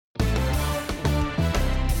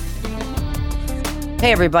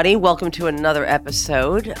Hey everybody, welcome to another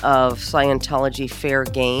episode of Scientology Fair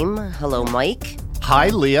Game. Hello, Mike. Hi,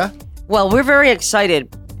 Leah. Well, we're very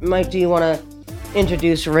excited. Mike, do you want to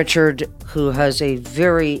introduce Richard, who has a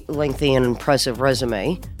very lengthy and impressive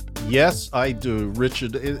resume? Yes, I do.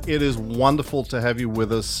 Richard, it is wonderful to have you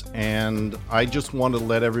with us, and I just want to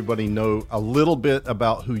let everybody know a little bit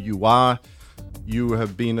about who you are. You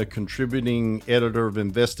have been a contributing editor of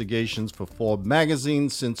investigations for Forbes magazine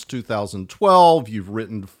since 2012. You've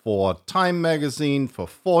written for Time magazine, for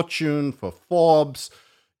Fortune, for Forbes.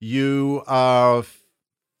 You are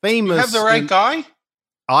famous. You have the right guy?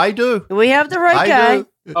 I do. We have the right guy.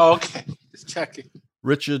 Do. Oh, okay. Just checking.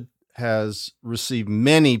 Richard has received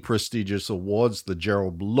many prestigious awards: the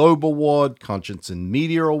Gerald Loeb Award, Conscience in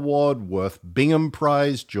Media Award, Worth Bingham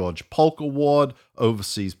Prize, George Polk Award,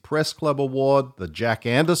 Overseas Press Club Award, the Jack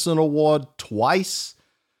Anderson Award twice,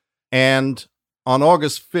 and on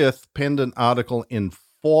August 5th, penned an article in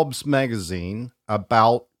Forbes magazine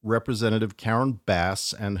about Representative Karen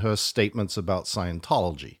Bass and her statements about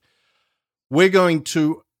Scientology. We're going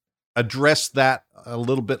to address that a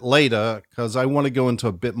little bit later because I want to go into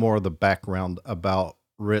a bit more of the background about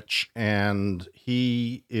Rich. And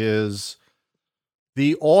he is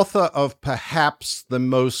the author of perhaps the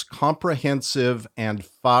most comprehensive and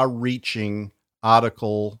far-reaching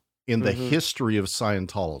article in the history of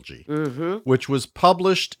Scientology, which was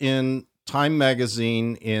published in Time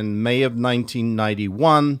magazine in May of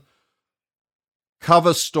 1991.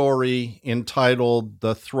 Cover story entitled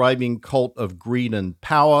 "The Thriving Cult of Greed and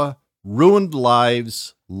Power, Ruined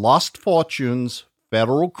Lives, Lost Fortunes,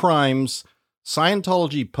 Federal Crimes.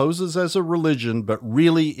 Scientology poses as a religion, but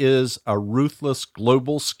really is a ruthless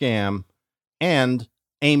global scam and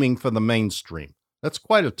aiming for the mainstream." That's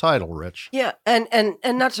quite a title, Rich. Yeah, and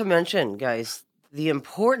not to mention, guys, the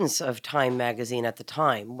importance of Time magazine at the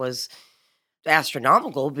time was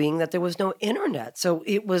astronomical, being that there was no internet. So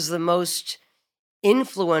it was the most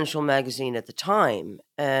influential magazine at the time,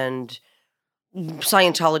 and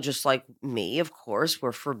Scientologists like me, of course,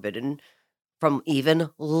 were forbidden from even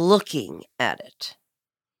looking at it.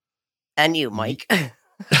 And you, Mike.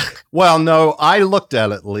 Well, no, I looked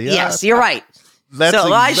at it, Leah. Yes, you're right. That's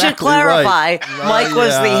so I should exactly clarify, right. Mike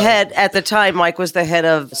was the head, at the time, Mike was the head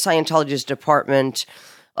of Scientology's department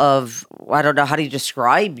of, I don't know, how do you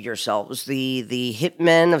describe yourselves? The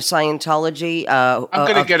hitmen of Scientology? I'm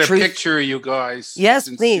going to get a picture of you guys. Yes,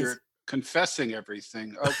 since please. You're confessing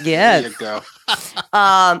everything. Okay, Yes. There you go.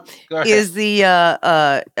 Go ahead. Is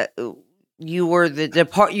the you were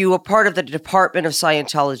you were part of the department of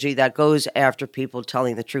Scientology that goes after people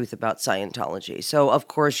telling the truth about Scientology. So of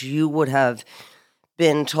course you would have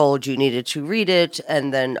been told you needed to read it,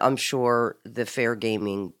 and then I'm sure the fair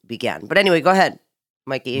gaming began. But anyway, go ahead,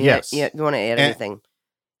 Mikey. Yes. You want to add anything?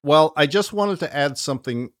 Well, I just wanted to add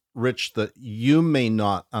something, Rich, that you may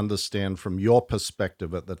not understand from your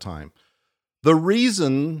perspective at the time. The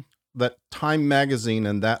reason that Time magazine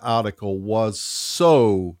and that article was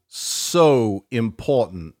so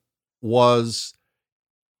important was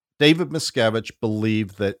David Miscavige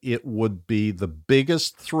believed that it would be the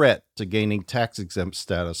biggest threat to gaining tax-exempt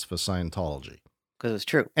status for Scientology. Because it's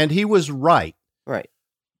true. And he was right. Right.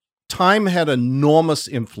 Time had enormous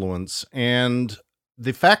influence, and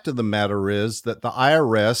the fact of the matter is that the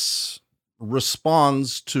IRS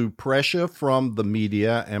responds to pressure from the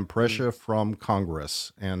media and pressure from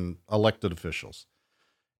Congress and elected officials.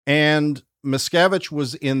 And Miscavige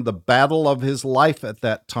was in the battle of his life at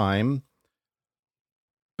that time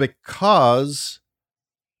because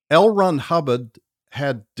L. Ron Hubbard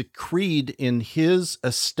had decreed in his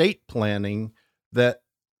estate planning that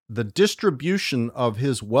the distribution of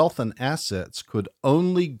his wealth and assets could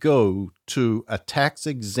only go to a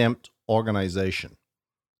tax-exempt organization,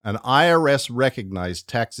 an IRS-recognized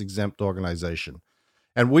tax-exempt organization.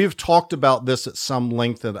 And we've talked about this at some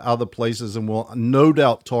length at other places, and we'll no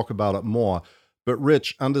doubt talk about it more. But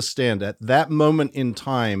Rich, understand, at that moment in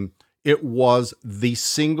time, it was the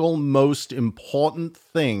single most important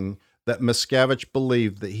thing that Miscavige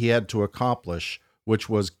believed that he had to accomplish, which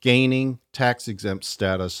was gaining tax-exempt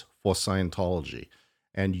status for Scientology.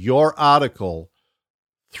 And your article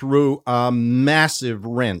threw a massive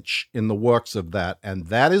wrench in the works of that, and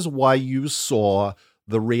that is why you saw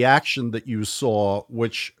the reaction that you saw,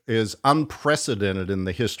 which is unprecedented in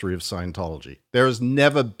the history of Scientology. There has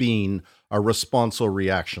never been a response or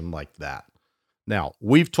reaction like that. Now,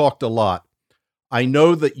 we've talked a lot. I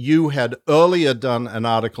know that you had earlier done an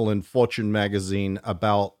article in Fortune magazine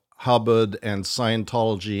about Hubbard and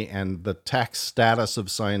Scientology and the tax status of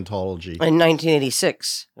Scientology. In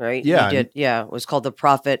 1986, right? Yeah. You did, yeah. It was called The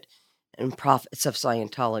Profit and Profits of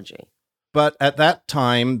Scientology. But at that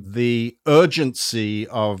time, the urgency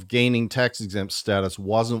of gaining tax-exempt status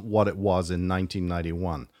wasn't what it was in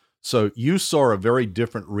 1991. So you saw a very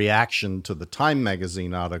different reaction to the Time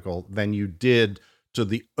magazine article than you did to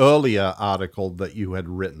the earlier article that you had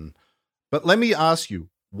written. But let me ask you,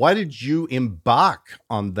 why did you embark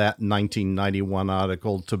on that 1991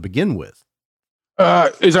 article to begin with?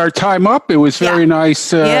 Is our time up? It was very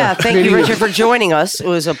nice. Thank you, Richard, for joining us. It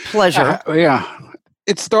was a pleasure.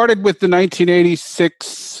 It started with the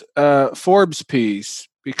 1986 Forbes piece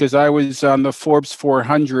because I was on the Forbes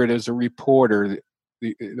 400 as a reporter.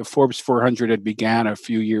 The Forbes 400 had began a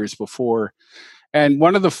few years before. And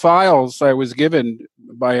one of the files I was given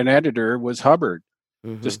by an editor was Hubbard,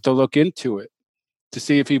 just to look into it, to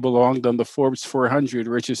see if he belonged on the Forbes 400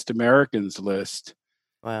 richest Americans list.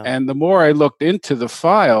 Wow. And the more I looked into the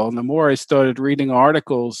file, and the more I started reading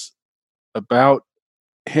articles about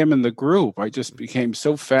him and the group, I just became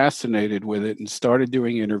so fascinated with it and started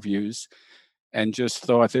doing interviews and just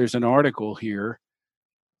thought, there's an article here.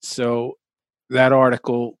 So that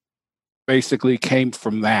article basically came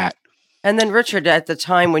from that. And then, Richard, at the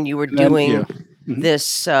time when you were doing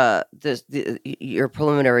your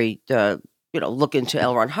preliminary, look into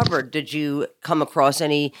L. Ron Hubbard, did you come across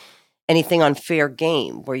anything on fair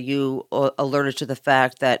game? Were you alerted to the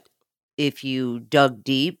fact that if you dug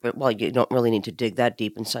deep, well, you don't really need to dig that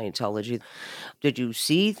deep in Scientology. Did you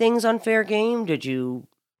see things on fair game? Did you?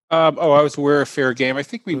 I was aware of fair game. I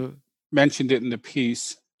think we mentioned it in the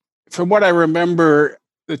piece. From what I remember,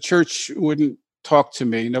 the church wouldn't talk to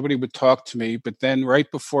me. Nobody would talk to me. But then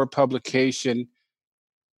right before publication,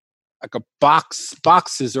 like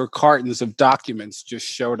boxes or cartons of documents just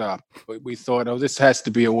showed up. We thought, this has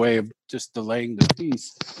to be a way of just delaying the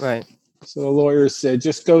piece. Right. So the lawyer said,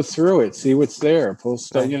 just go through it, see what's there. Pull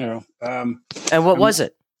stuff, and what was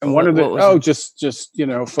it? And one of the just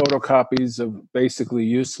photocopies of basically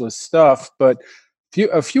useless stuff. But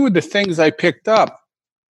a few of the things I picked up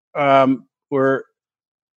were.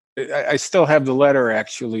 I still have the letter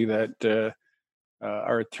actually that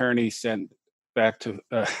our attorney sent back to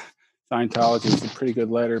Scientology. It's a pretty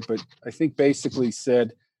good letter, but I think basically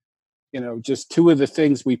said, just two of the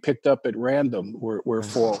things we picked up at random were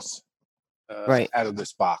false. Out of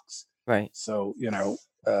this box. Right. So,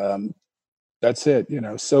 that's it,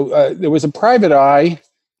 So there was a private eye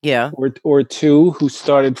or two who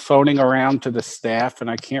started phoning around to the staff,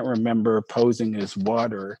 and I can't remember posing as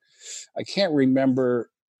what, or I can't remember.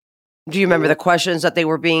 Do you remember the questions that they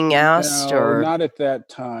were being asked? No, or not at that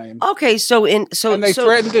time. Okay, and they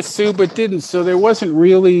threatened to sue, but didn't. So there wasn't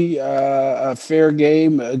really a fair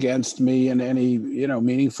game against me in any,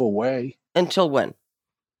 meaningful way. Until when?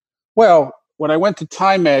 Well, when I went to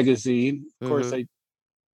Time magazine, of course, I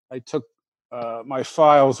took my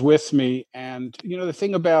files with me. And, the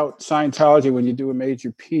thing about Scientology, when you do a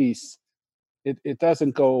major piece, it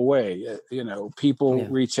doesn't go away. People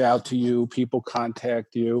reach out to you, people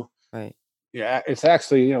contact you. Right. Yeah, it's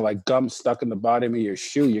actually, like gum stuck in the bottom of your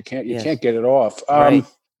shoe. You can't get it off. Right.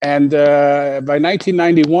 And by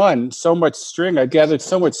 1991, I gathered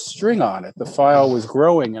so much string on it. The file was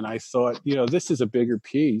growing, and I thought, this is a bigger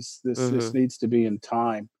piece. This needs to be in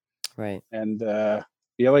Time. Right. And the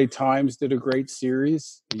LA Times did a great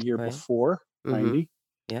series the year before, 90.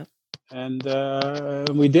 Yeah. And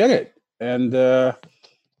we did it, and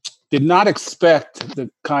did not expect the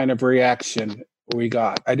kind of reaction we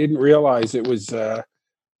got. I didn't realize it was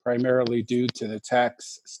primarily due to the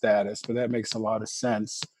tax status, but that makes a lot of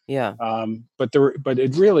sense. Yeah. But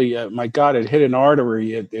it really, my God, it hit an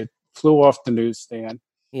artery. It flew off the newsstand.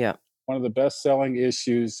 Yeah. One of the best-selling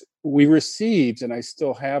issues we received, and I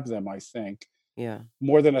still have them, I think. Yeah.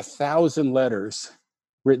 More than 1,000 letters,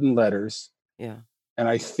 written letters. Yeah. And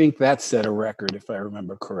I think that set a record, if I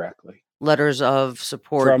remember correctly. Letters of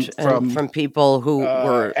support from people who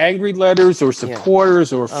were angry letters or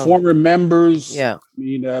supporters or former members. Yeah.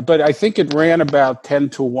 But I think it ran about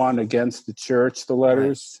 10-1 against the church, the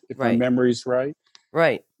letters, if my memory's right.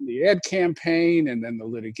 Right. The ad campaign, and then the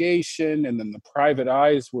litigation, and then the private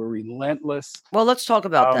eyes were relentless. Well, let's talk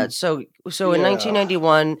about that. So in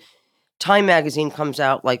 1991, Time magazine comes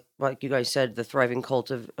out, like you guys said, the thriving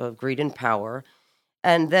cult of greed and power.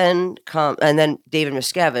 And then David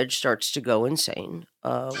Miscavige starts to go insane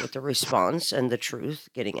with the response and the truth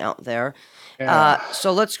getting out there. Yeah.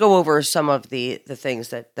 So let's go over some of the things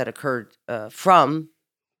that occurred from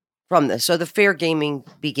this. So the fair gaming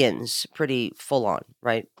begins pretty full on,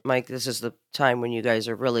 right, Mike? This is the time when you guys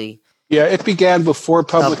are really it began before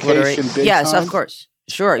publication. Yes, time. Of course.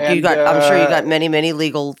 Sure. And, I'm sure you got many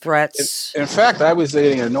legal threats. In fact, I was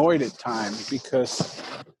getting annoyed at times because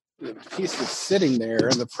the piece was sitting there,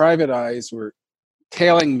 and the private eyes were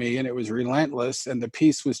tailing me, and it was relentless. And the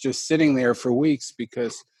piece was just sitting there for weeks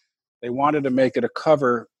because they wanted to make it a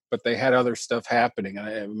cover, but they had other stuff happening.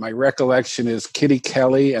 And my recollection is Kitty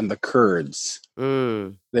Kelly and the Kurds.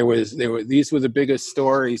 Mm. These were the biggest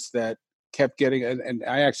stories that kept getting. And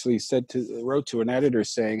I actually wrote to an editor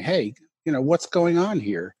saying, "Hey, what's going on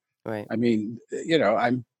here? Right. I mean,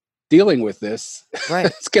 I'm dealing with this. Right.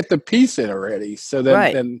 Let's get the piece in already." So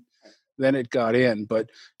then it got in.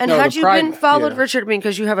 But and had you been followed, Richard? I mean,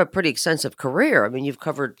 because you have a pretty extensive career. I mean, you've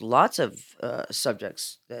covered lots of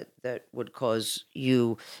subjects that would cause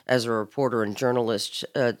you, as a reporter and journalist,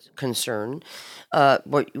 concern.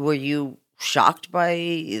 Were you shocked by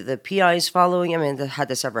the PIs following? I mean, had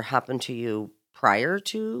this ever happened to you prior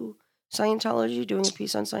to Scientology, doing a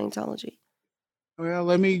piece on Scientology? Well,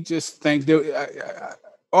 let me just think.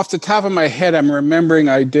 Off the top of my head, I'm remembering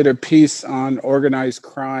I did a piece on organized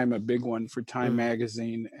crime, a big one for Time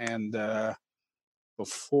magazine, and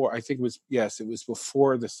before, I think it was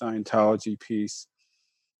before the Scientology piece,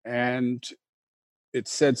 and it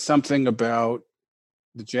said something about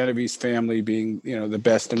the Genovese family being, the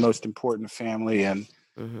best and most important family, and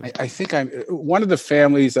I think one of the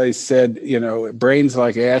families. I said, brains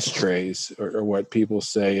like ashtrays, or what people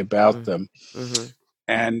say about them,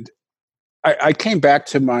 and I came back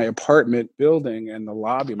to my apartment building, and the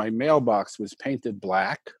lobby, my mailbox was painted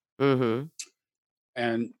black. And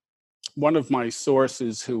one of my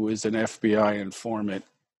sources, who is an FBI informant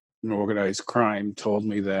in organized crime, told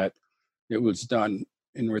me that it was done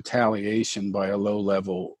in retaliation by a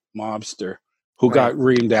low-level mobster who got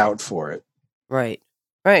reamed out for it. Right.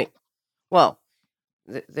 Well,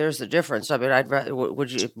 there's the difference. I mean, I'd rather,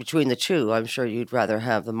 between the two, I'm sure you'd rather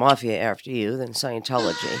have the mafia after you than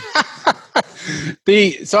Scientology.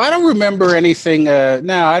 So I don't remember anything.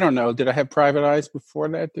 No, I don't know. Did I have private eyes before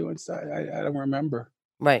that doing stuff? I don't remember.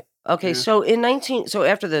 Right. Okay. Yeah. So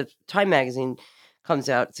after the Time magazine comes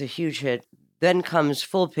out, it's a huge hit. Then comes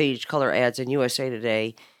full page color ads in USA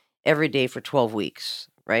Today every day for 12 weeks.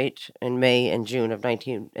 Right, in May and June of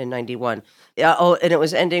 1991. And it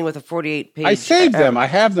was ending with a 48-page. I saved them. I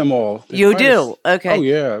have them all. You do? Okay. Oh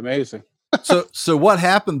yeah, amazing. So what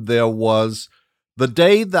happened there was, the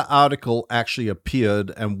day the article actually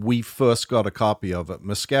appeared and we first got a copy of it,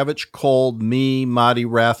 Miscavige called me, Marty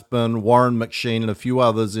Rathbun, Warren McShane, and a few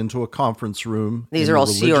others into a conference room. These are all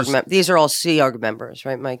Sea Org members,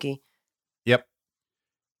 right, Mikey? Yep.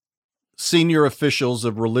 Senior officials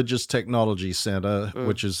of Religious Technology Center,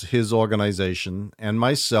 which is his organization, and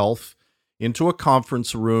myself into a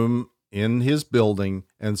conference room in his building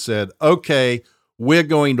and said, "Okay, we're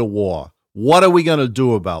going to war. What are we going to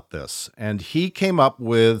do about this?" And he came up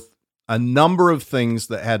with a number of things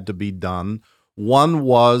that had to be done. One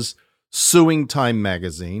was suing Time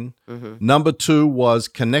magazine. Number two was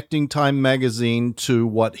connecting Time magazine to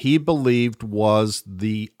what he believed was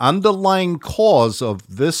the underlying cause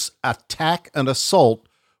of this attack and assault,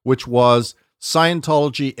 which was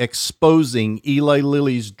Scientology exposing Eli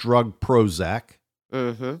Lilly's drug Prozac,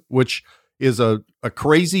 which is a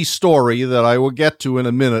crazy story that I will get to in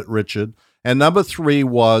a minute, Richard. And number three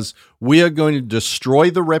was, we are going to destroy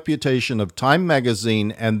the reputation of Time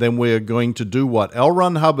magazine, and then we are going to do what L.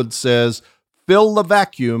 Ron Hubbard says, fill the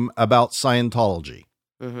vacuum about Scientology.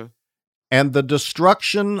 And the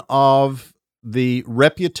destruction of the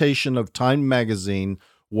reputation of Time magazine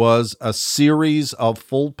was a series of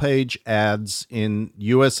full-page ads in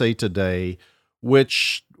USA Today,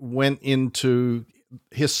 which went into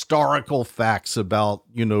historical facts about,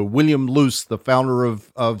 William Luce, the founder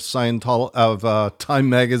of Time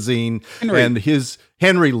magazine,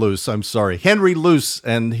 Henry Luce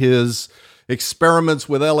and his experiments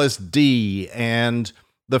with LSD, and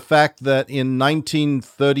the fact that in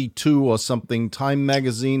 1932 or something, Time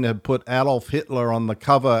magazine had put Adolf Hitler on the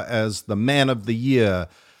cover as the man of the year,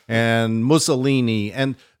 and Mussolini,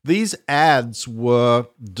 and these ads were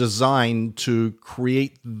designed to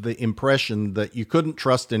create the impression that you couldn't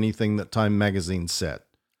trust anything that Time magazine said.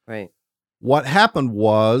 Right. What happened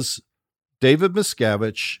was David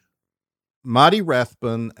Miscavige, Marty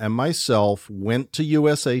Rathbun, and myself went to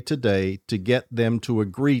USA Today to get them to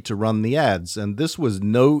agree to run the ads, and this was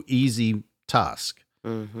no easy task.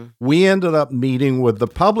 We ended up meeting with the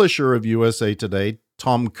publisher of USA Today,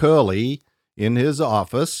 Tom Curley, in his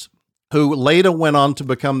office, who later went on to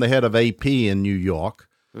become the head of AP in New York,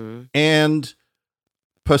 and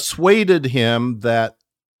persuaded him that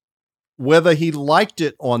whether he liked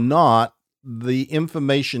it or not, the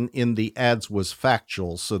information in the ads was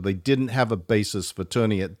factual, so they didn't have a basis for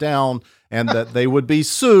turning it down, and that they would be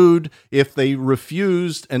sued if they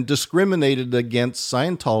refused and discriminated against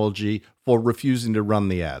Scientology for refusing to run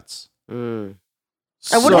the ads. And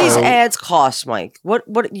what do these ads cost, Mike?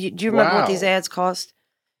 What do you remember what these ads cost?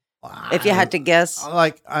 If you had to guess,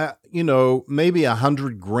 like maybe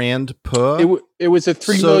 $100,000 per. It was a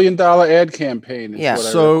 $3 million ad campaign. Yeah. What I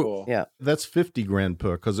recall. Yeah, that's $50,000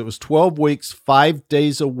 per, because it was 12 weeks, 5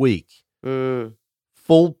 days a week,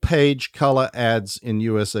 full page color ads in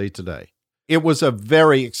USA Today. It was a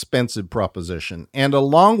very expensive proposition, and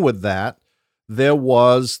along with that, there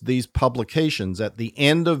was these publications. At the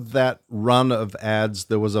end of that run of ads,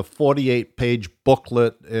 there was a 48-page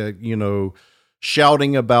booklet,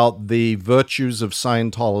 shouting about the virtues of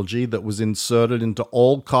Scientology that was inserted into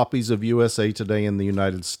all copies of USA Today in the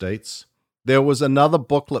United States. There was another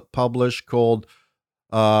booklet published called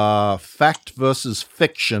Fact versus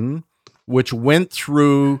Fiction, which went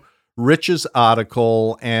through Rich's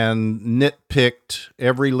article and nitpicked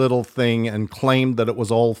every little thing and claimed that it was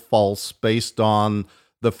all false based on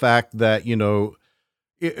the fact that,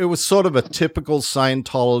 it was sort of a typical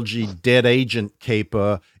Scientology dead agent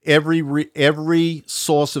caper. Every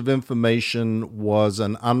source of information was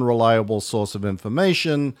an unreliable source of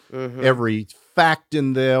information. Every fact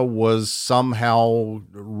in there was somehow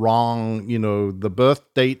wrong. The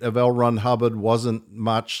birth date of L. Ron Hubbard wasn't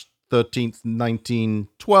March 13th,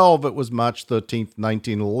 1912. It was March 13th,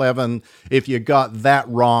 1911. If you got that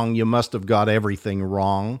wrong, you must have got everything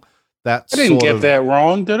wrong. I didn't get that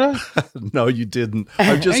wrong, did I? No, you didn't.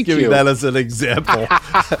 I'm just giving that as an example.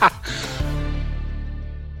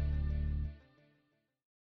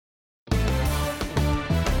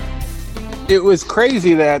 It was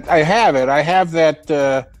crazy that I have it. I have that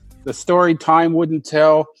the story Time Wouldn't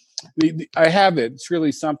Tell. I have it. It's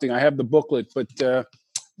really something. I have the booklet, but the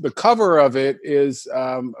cover of it is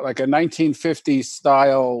like a 1950s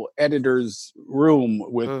style editor's room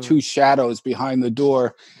with two shadows behind the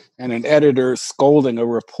door and an editor scolding a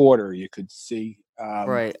reporter. You could see.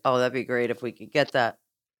 Right. Oh, that'd be great if we could get that.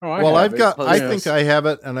 I think I have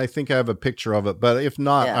it, and I think I have a picture of it. But if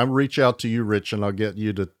not, I'll reach out to you, Rich, and I'll get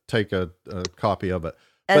you to take a copy of it.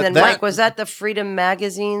 And then, Mike, was that the Freedom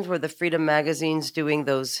magazines? Were the Freedom magazines doing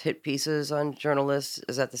those hit pieces on journalists?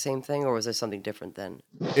 Is that the same thing, or was there something different then?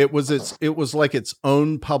 It was like its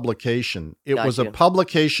own publication. It was a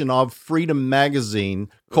publication of Freedom magazine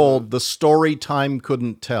called The Story Time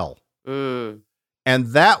Couldn't Tell. And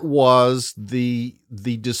that was the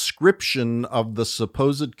description of the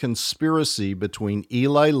supposed conspiracy between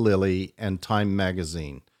Eli Lilly and Time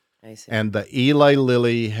magazine. I see. And the Eli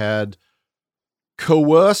Lilly had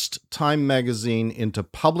coerced Time magazine into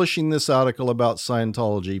publishing this article about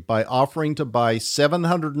Scientology by offering to buy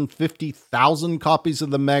 750,000 copies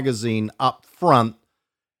of the magazine up front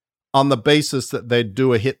on the basis that they'd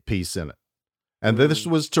do a hit piece in it. And this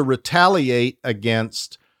was to retaliate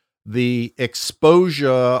against the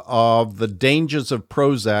exposure of the dangers of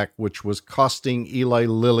Prozac, which was costing Eli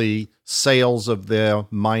Lilly sales of their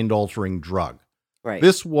mind-altering drug. Right.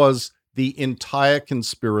 This was the entire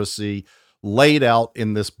conspiracy laid out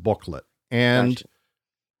in this booklet. And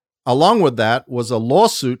along with that was a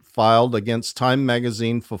lawsuit filed against Time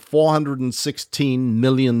magazine for $416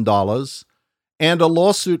 million, and a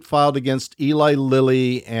lawsuit filed against Eli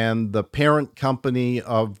Lilly and the parent company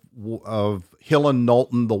of Hill and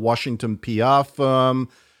Knowlton, the Washington PR firm.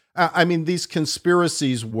 I mean, these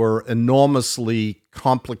conspiracies were enormously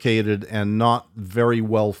complicated and not very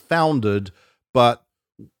well founded, but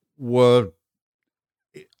were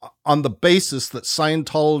on the basis that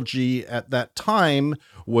Scientology at that time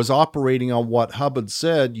was operating on what Hubbard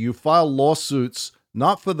said. You file lawsuits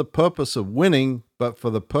not for the purpose of winning, but for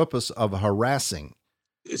the purpose of harassing.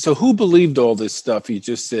 So who believed all this stuff you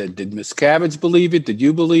just said? Did Miscavige believe it? Did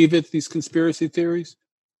you believe it, these conspiracy theories?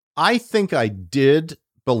 I think I did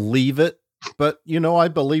believe it, but, I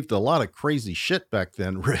believed a lot of crazy shit back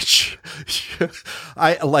then, Rich.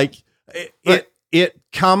 It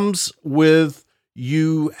comes with,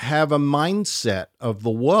 you have a mindset of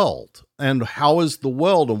the world and how is the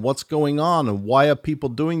world and what's going on and why are people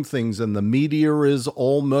doing things, and the media is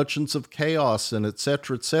all merchants of chaos and et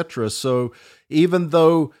cetera, et cetera. So even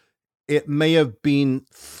though it may have been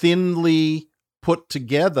thinly put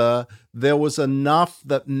together, there was enough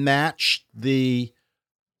that matched the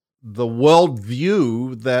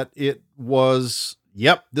worldview that it was,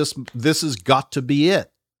 yep, this has got to be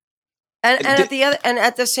it. And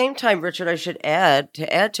at the same time, Richard, I should add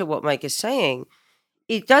to what Mike is saying,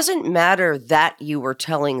 it doesn't matter that you were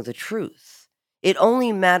telling the truth. It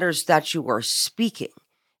only matters that you were speaking.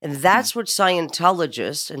 And that's what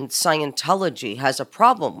Scientologists and Scientology has a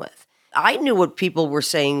problem with. I knew what people were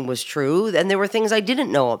saying was true, and there were things I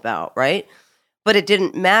didn't know about, right? But it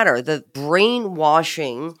didn't matter. The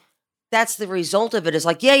brainwashing, that's the result of it, is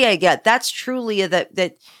like, yeah, that's truly that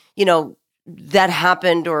that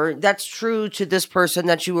happened, or that's true to this person,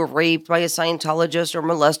 that you were raped by a Scientologist or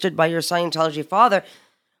molested by your Scientology father.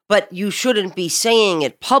 But you shouldn't be saying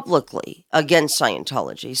it publicly against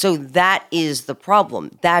Scientology. So that is the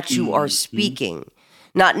problem, that you are speaking.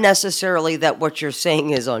 Not necessarily that what you're saying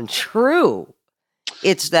is untrue.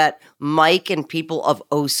 It's that Mike and people of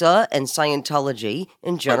OSA and Scientology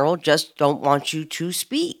in general just don't want you to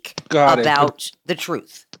speak about the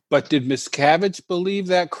truth. But did Miscavige believe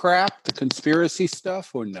that crap, the conspiracy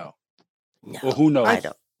stuff, or no? No. Well, who knows? I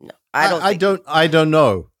don't know. I don't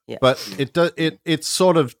know. Yeah. But it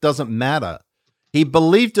sort of doesn't matter. He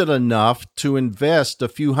believed it enough to invest a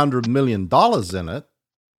few $100 million in it.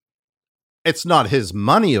 It's not his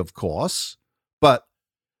money, of course, but,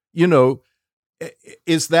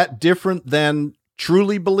 is that different than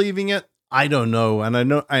truly believing it? I don't know.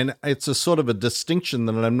 And it's a sort of a distinction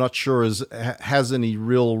that I'm not sure has any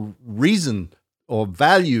real reason or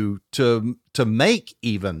value to make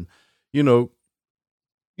even, You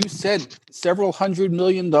said several $100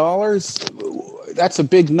 million. That's a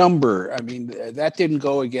big number. I mean, that didn't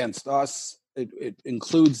go against us. It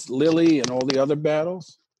includes Lilly and all the other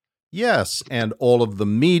battles. Yes, and all of the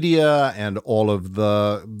media and all of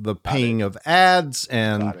the paying of ads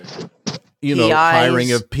and PIs.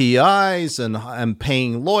 Hiring of PIs and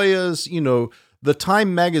paying lawyers. The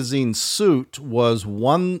Time magazine suit was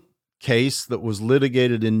one case that was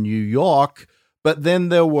litigated in New York. But then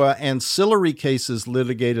there were ancillary cases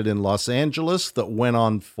litigated in Los Angeles that went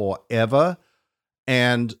on forever.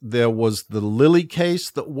 And there was the Lilly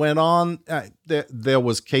case that went on. There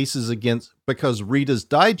was cases because Reader's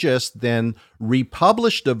Digest then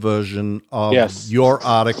republished a version of your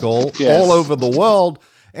article all over the world.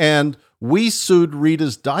 And we sued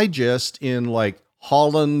Reader's Digest in like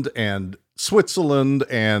Holland and Switzerland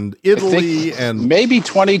and Italy and maybe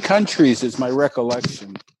 20 countries is my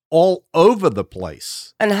recollection. All over the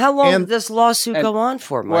place. And how long did this lawsuit go on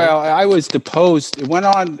for, Mike? Well, I was deposed. It went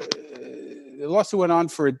on. The lawsuit went on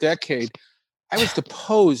for a decade. I was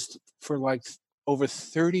deposed for like over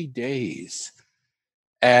 30 days.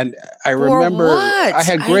 And I remember I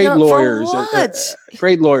had great lawyers.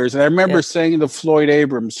 Great lawyers. And I remember saying to Floyd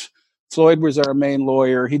Abrams, Floyd was our main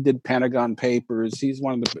lawyer. He did Pentagon Papers. He's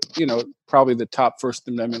one of the, probably the top First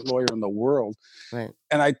Amendment lawyer in the world. Right.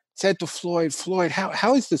 And I said to Floyd,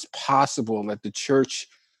 how is this possible that the church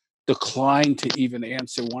declined to even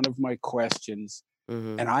answer one of my questions?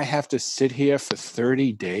 Mm-hmm. And I have to sit here for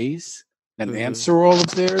 30 days and answer all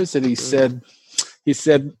of theirs? And he said,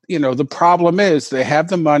 the problem is they have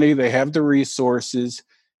the money, they have the resources,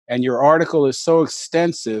 and your article is so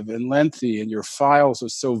extensive and lengthy, and your files are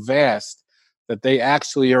so vast that they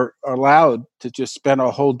actually are allowed to just spend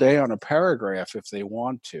a whole day on a paragraph if they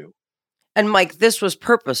want to. And Mike, this was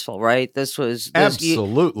purposeful, right? This was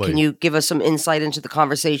absolutely. Can you give us some insight into the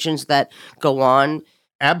conversations that go on?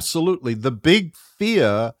 Absolutely. The big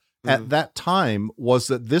fear at that time was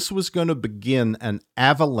that this was going to begin an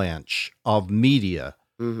avalanche of media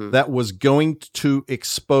that was going to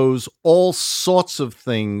expose all sorts of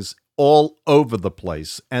things all over the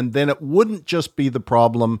place. And then it wouldn't just be the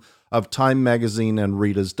problem of Time Magazine and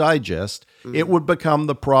Reader's Digest. It would become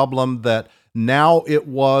the problem that now it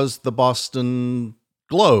was the Boston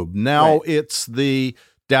Globe. Now it's the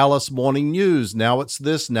Dallas Morning News. Now it's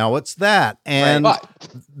this. Now it's that. And but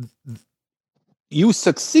you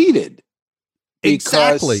succeeded.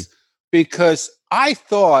 Because I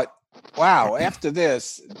thought, wow, after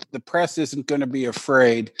this, the press isn't going to be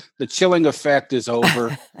afraid. The chilling effect is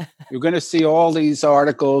over. You're going to see all these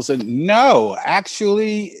articles. And no,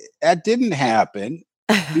 actually, that didn't happen.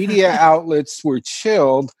 Media outlets were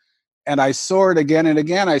chilled. And I saw it again and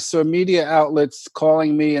again. I saw media outlets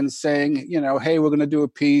calling me and saying, hey, we're going to do a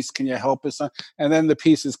piece. Can you help us? And then the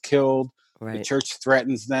piece is killed. Right. The church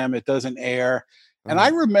threatens them. It doesn't air. And I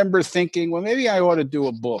remember thinking, well, maybe I ought to do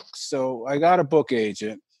a book. So I got a book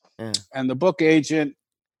agent. And the book agent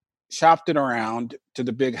shopped it around to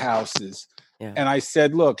the big houses. And I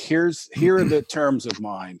said, look, here are the terms of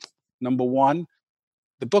mine. Number one,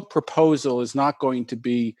 the book proposal is not going to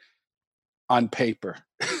be on paper.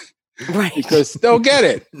 Right. Because they'll get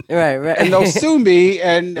it. Right. And they'll sue me,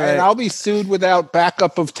 and I'll be sued without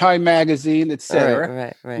backup of Time Magazine,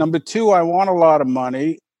 etc. Right. Number two, I want a lot of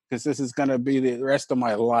money because this is going to be the rest of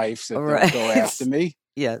my life that they'll go after me.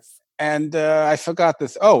 Yes. And I forgot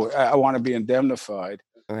this. Oh, I want to be indemnified.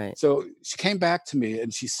 Right. So she came back to me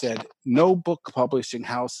and she said, no book publishing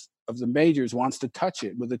house of the majors wants to touch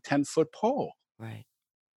it with a 10-foot pole. Right.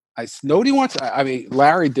 I said, nobody wants. I mean,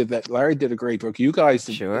 Larry did that. Larry did a great book. You guys,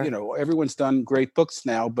 Sure. everyone's done great books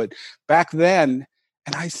now, but back then,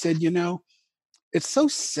 and I said, it's so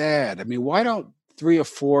sad. I mean, why don't 3 or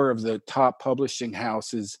 4 of the top publishing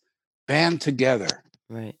houses band together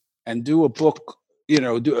Right. and do a book?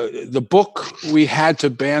 The book we had to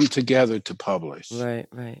band together to publish. Right.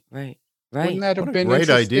 Right. Wouldn't that have What a been great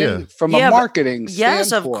interesting idea. from a marketing standpoint?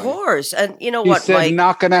 Yes, of course. And you know He what, said, Mike?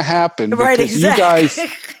 not going to happen. Right, exactly.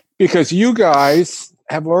 Because you guys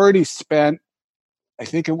have already spent, I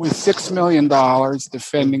think it was $6 million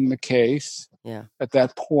defending the case at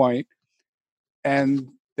that point, and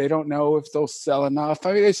they don't know if they'll sell enough.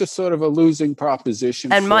 I mean, it's just sort of a losing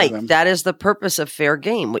proposition And for Mike, them. that is the purpose of fair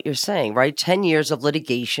game, what you're saying, right? 10 years of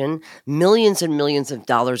litigation, millions and millions of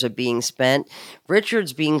dollars are being spent.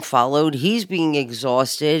 Richard's being followed. He's being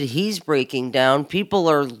exhausted. He's breaking down. People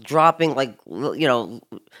are dropping like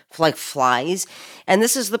flies. And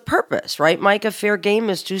this is the purpose, right, Mike? A fair game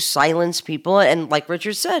is to silence people. And like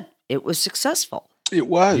Richard said, it was successful. It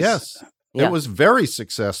was. Yes. Yeah. It was very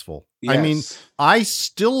successful. Yes. I mean, I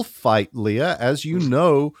still fight, Leah, as you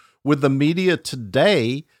know, with the media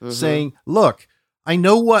today saying, look, I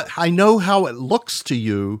know how it looks to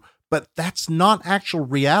you, but that's not actual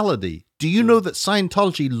reality. Do you know that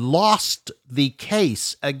Scientology lost the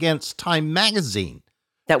case against Time Magazine?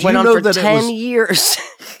 That went on for 10 years.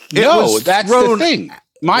 No, that's the thing.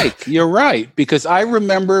 Mike, you're right. Because I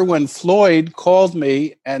remember when Floyd called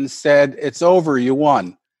me and said, it's over, you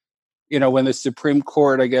won. When the Supreme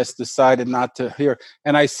Court, I guess, decided not to hear.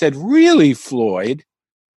 And I said, really, Floyd?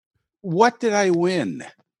 What did I win?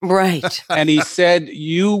 Right. And he said,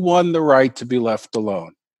 you won the right to be left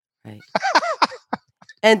alone. Right.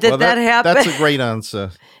 And did that happen? That's a great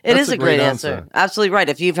answer. It is a great answer. Absolutely right.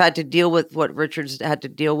 If you've had to deal with what Richard's had to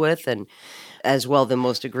deal with, and as well, the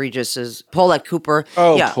most egregious is Paulette Cooper.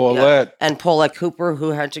 Oh, Paulette. Yeah. And Paulette Cooper,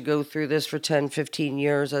 who had to go through this for 10, 15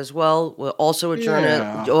 years as well. Also a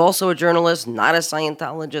journalist, not a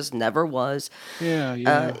Scientologist, never was.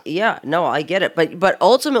 Yeah. No, I get it. But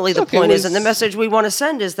ultimately, the point is, and the message we want to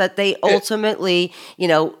send is that they ultimately,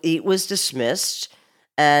 it was dismissed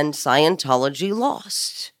and Scientology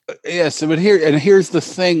lost. Yes, but here's the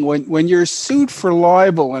thing. When you're sued for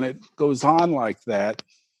libel and it goes on like that,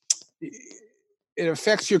 it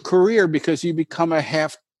affects your career because you become a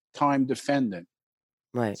half-time defendant.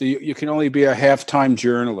 Right. So you can only be a half-time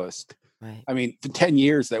journalist. Right. I mean, for 10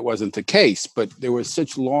 years, that wasn't the case, but there was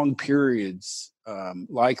such long periods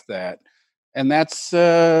like that. And that's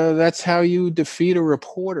how you defeat a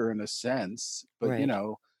reporter in a sense. But, right.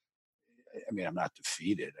 I mean, I'm not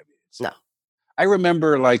defeated. I mean, no. I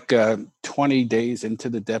remember 20 days into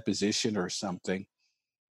the deposition or something.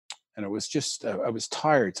 And it was just, I was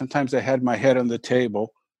tired. Sometimes I had my head on the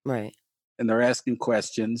table. Right. And they're asking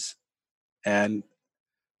questions. And,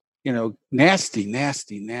 nasty,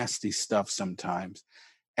 nasty, nasty stuff sometimes.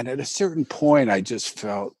 And at a certain point, I just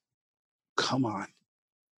felt, come on.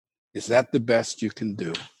 Is that the best you can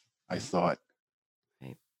do? I thought.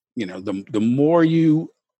 Right. The more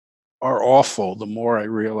you are awful, the more I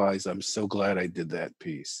realize I'm so glad I did that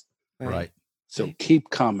piece. Right. So keep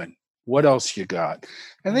coming. What else you got?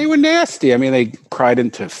 And they were nasty. I mean, they pried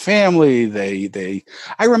into family.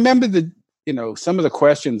 I remember some of the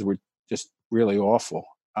questions were just really awful.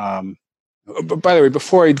 But by the way,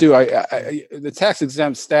 before I do, the tax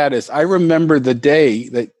exempt status, I remember the day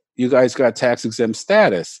that you guys got tax exempt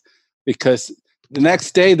status, because the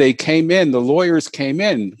next day the lawyers came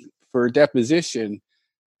in for a deposition,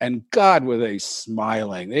 and God, were they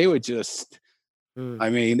smiling. They were just,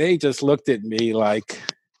 they just looked at me like,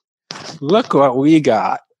 look what we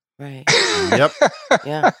got. Right. Yep.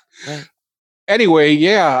 Yeah. Right. Anyway,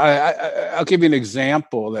 I'll give you an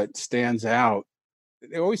example that stands out.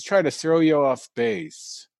 They always try to throw you off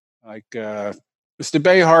base. Like, Mr.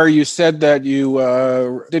 Behar, you said that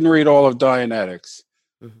you didn't read all of Dianetics.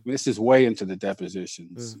 Mm-hmm. This is way into the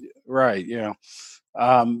depositions. Mm-hmm. Right, yeah.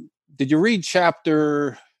 Did you read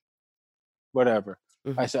chapter whatever?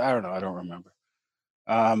 Mm-hmm. I said, I don't know. I don't remember.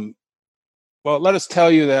 Well, let us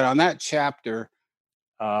tell you that on that chapter,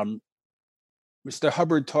 Mr.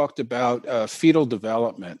 Hubbard talked about fetal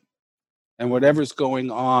development, and whatever's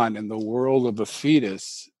going on in the world of a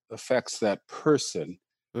fetus affects that person.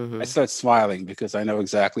 Mm-hmm. I start smiling because I know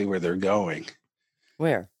exactly where they're going.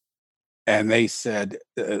 Where? And they said,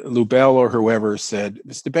 Lubell or whoever said,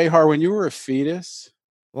 Mr. Behar, when you were a fetus.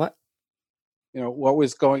 What? what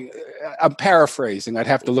was going. I'm paraphrasing. I'd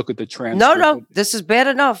have to look at the transcript. No, this is bad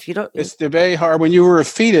enough. You don't. Mr. Behar, when you were a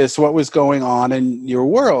fetus, what was going on in your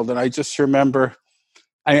world? And I just remember,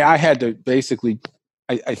 I had to basically.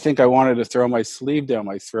 I think I wanted to throw my sleeve down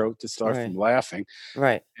my throat to start from laughing.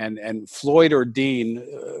 Right. And Floyd or Dean,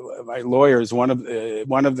 my lawyers, one of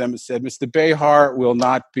them said, Mr. Behar will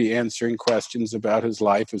not be answering questions about his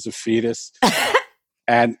life as a fetus.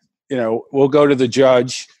 And, we'll go to the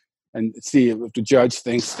judge and see if the judge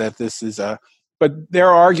thinks that this is but their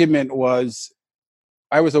argument was,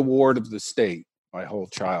 I was a ward of the state my whole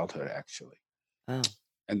childhood, actually. Oh.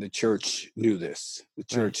 And the church knew this. The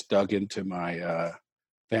church dug into my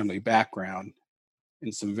family background in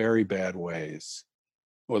some very bad ways,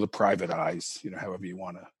 or the private eyes, however you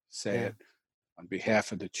want to say it, on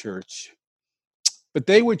behalf of the church. But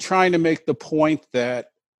they were trying to make the point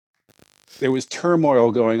that there was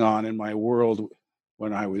turmoil going on in my world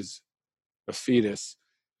when I was a fetus.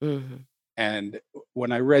 Mm-hmm. And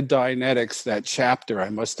when I read Dianetics, that chapter I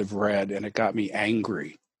must have read, and it got me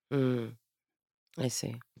angry. I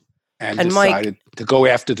see. And decided to go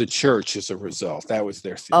after the church as a result. That was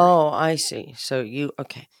their theory. Oh, I see. So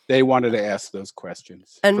okay. They wanted to ask those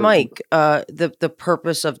questions. And Mike, the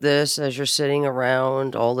purpose of this, as you're sitting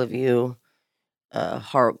around, all of you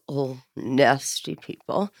horrible, nasty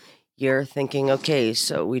people, you're thinking, okay,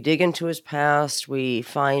 so we dig into his past, we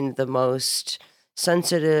find the most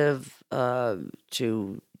sensitive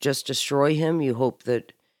to just destroy him. You hope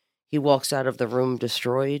that he walks out of the room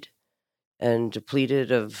destroyed and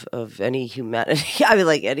depleted of any humanity.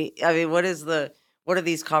 What are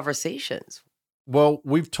these conversations? Well,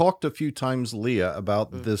 we've talked a few times, Leah,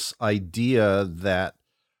 about this idea that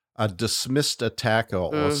a dismissed attacker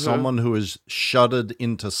or someone who is shuddered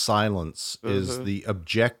into silence is the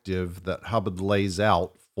objective that Hubbard lays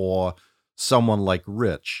out for someone like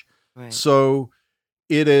Rich. Right. So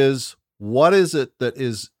it is, what is it that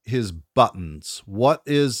is his buttons? What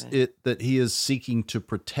is it that he is seeking to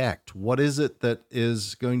protect? What is it that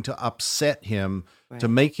is going to upset him to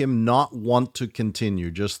make him not want to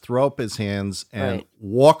continue? Just throw up his hands and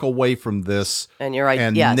walk away from this. And you're right.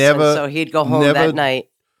 And yes. never, and so he'd go home that night.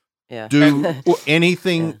 Yeah. Do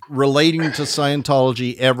anything relating to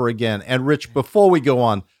Scientology ever again. And Rich, before we go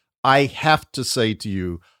on, I have to say to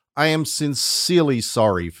you, I am sincerely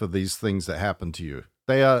sorry for these things that happened to you.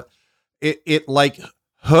 They are, it like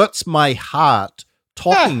hurts my heart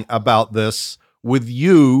talking about this with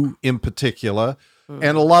you in particular,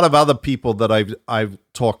 and a lot of other people that I've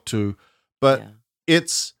talked to, but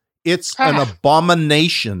it's an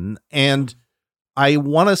abomination. And I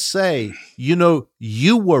want to say,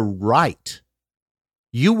 you were right.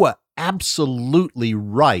 You were absolutely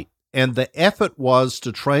right. And the effort was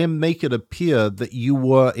to try and make it appear that you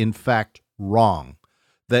were, in fact, wrong,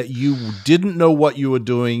 that you didn't know what you were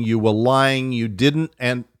doing. You were lying. You didn't.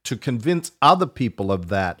 And to convince other people of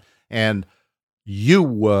that. And you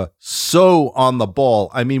were so on the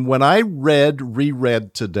ball. I mean, when I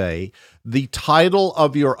reread today, the title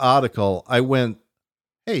of your article, I went,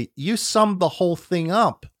 hey, you summed the whole thing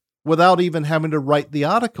up without even having to write the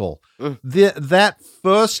article. That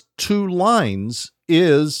first two lines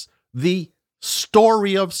is the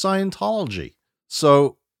story of Scientology.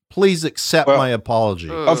 So please accept my apology.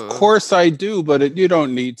 Of course I do, but you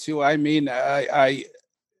don't need to. I mean, I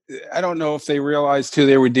don't know if they realized who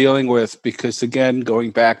they were dealing with, because, again,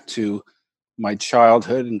 going back to my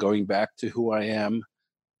childhood and going back to who I am,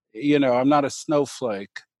 I'm not a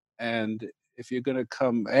snowflake. And if you're going to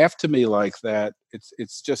come after me like that,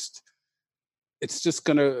 it's just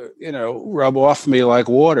going to, rub off me like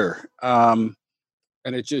water.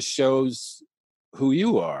 And it just shows who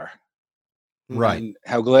you are. Right. And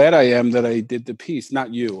how glad I am that I did the piece.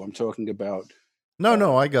 Not you. I'm talking about.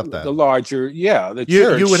 No, I got that. The larger, the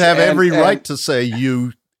church. You would have every right to say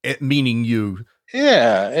you, meaning you.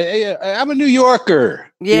 Yeah, I'm a New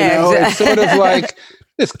Yorker. Yeah, exactly. It's sort of like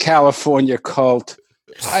this California cult.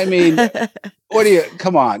 I mean,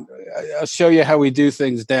 come on, I'll show you how we do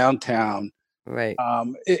things downtown. Right.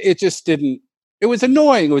 It just didn't, it was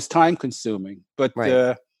annoying. It was time consuming. But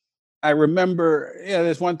I remember,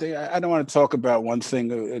 there's one thing, I don't want to talk about one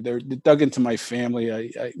thing. They dug into my family.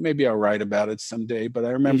 I maybe I'll write about it someday, but I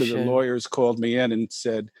remember the lawyers called me in and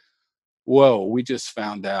said, whoa, we just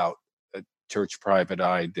found out that Church Private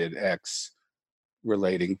Eye did X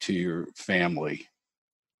relating to your family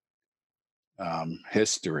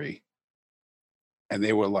history. And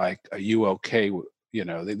they were like, are you okay?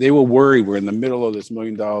 They were worried. We're in the middle of this $1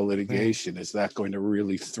 million litigation. Is that going to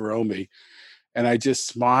really throw me? And I just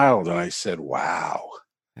smiled and I said, wow,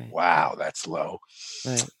 that's low.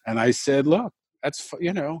 Right. And I said, look, that's,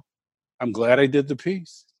 I'm glad I did the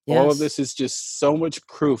piece. All of Yes. this is just so much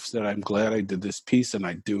proof that I'm glad I did this piece and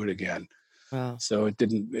I do it again. Wow. So it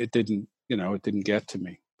didn't, it didn't get to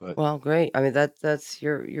me. But Well, great. I mean, that's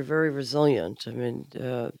you're very resilient. I mean,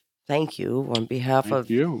 thank you on behalf thank of,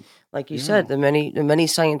 you. like you Yeah. said, the many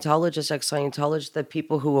Scientologists, ex-Scientologists, the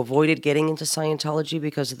people who avoided getting into Scientology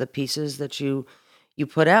because of the pieces that you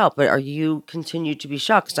put out. But are you continue to be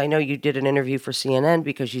shocked? 'Cause I know you did an interview for CNN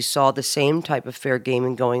because you saw the same type of fair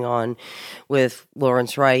gaming going on with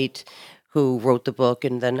Lawrence Wright, who wrote the book,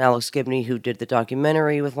 and then Alex Gibney, who did the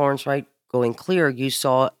documentary with Lawrence Wright, Going Clear. You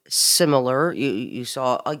saw similar. You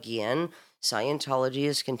saw again. Scientology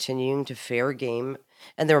is continuing to fair game,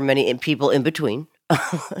 and there are many people in between,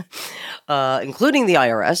 including the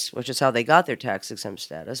IRS, which is how they got their tax exempt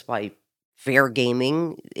status by fair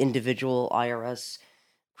gaming individual IRS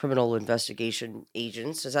criminal investigation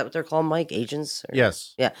agents. Is that what they're called, Mike? Agents? Or-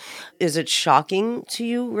 Yes. Yeah. Is it shocking to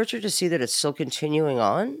you, Richard, to see that it's still continuing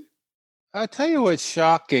on? I'll tell you what's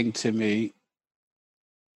shocking to me.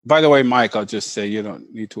 By the way, Mike, I'll just say you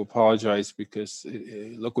don't need to apologize because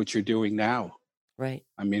look what you're doing now. Right.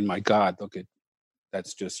 I mean, my God,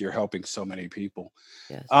 that's just, you're helping so many people.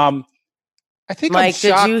 Yes. I think I'm Mike, did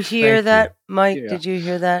shocked. you hear Thank that? you. Mike, Yeah. did you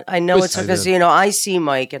hear that? I know it's I because, did. I see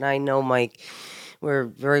Mike and I know Mike. We're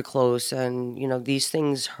very close, and, these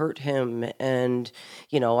things hurt him. And,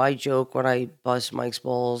 I joke when I bust Mike's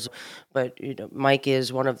balls, but, Mike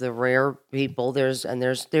is one of the rare people. There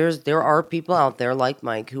are people out there like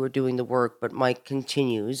Mike who are doing the work, but Mike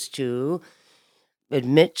continues to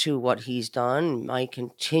admit to what he's done. Mike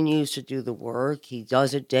continues to do the work. He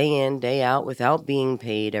does it day in, day out without being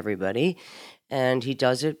paid, everybody. And he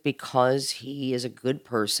does it because he is a good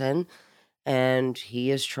person and he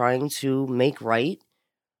is trying to make right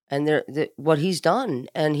and what he's done.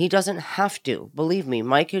 And he doesn't have to. Believe me,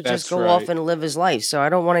 Mike could just That's go off right. and live his life. So I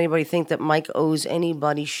don't want anybody to think that Mike owes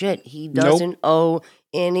anybody shit. He Nope. doesn't owe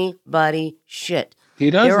anybody shit. He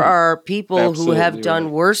doesn't. There are people who have Absolutely done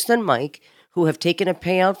right. worse than Mike, who have taken a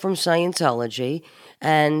payout from Scientology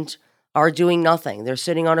and are doing nothing. They're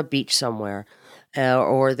sitting on a beach somewhere,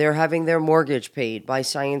 or they're having their mortgage paid by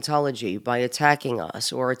Scientology by attacking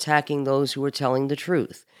us or attacking those who are telling the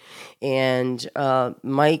truth. And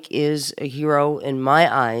Mike is a hero in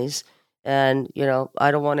my eyes. And,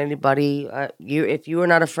 I don't want anybody, if you are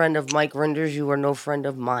not a friend of Mike Renders, you are no friend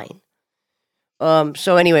of mine.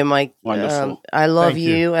 So anyway, Mike, Wonderful. I love Thank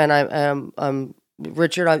you. and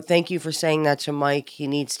Richard, I thank you for saying that to Mike. He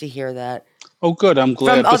needs to hear that Oh, good. I'm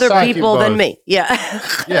glad. from other Thank you people than both. me. Yeah.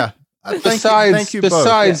 Yeah. Thank you both.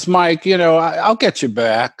 Besides, Mike, I'll get you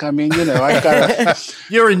back. I mean, I've got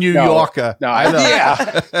You're a New Yorker. No, I know.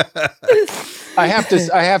 yeah. I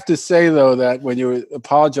have to say though that when you were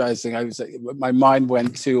apologizing, my mind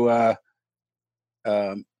went to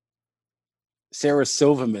Sarah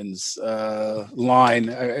Silverman's line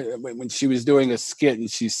when she was doing a skit, and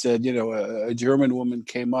she said, a German woman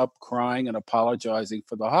came up crying and apologizing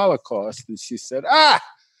for the Holocaust, and she said, it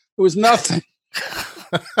was nothing.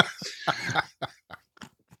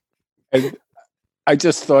 And I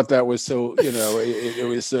just thought that was so, it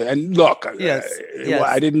was, and look, Yes.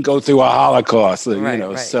 I didn't go through a Holocaust,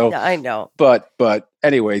 Right. so, Yeah, I know. but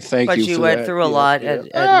anyway, thank But you you for went that. through a lot,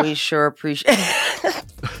 and we sure appreciate.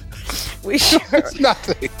 We sure. It's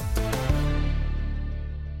nothing.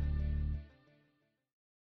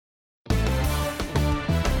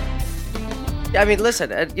 I mean, listen,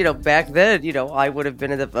 back then, I would have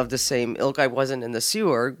been of the same ilk. I wasn't in the Sea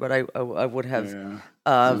Org, but I would have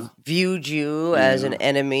viewed you as an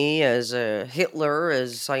enemy, as a Hitler,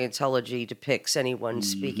 as Scientology depicts anyone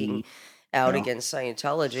speaking out against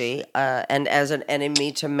Scientology, and as an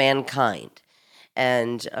enemy to mankind.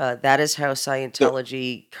 And that is how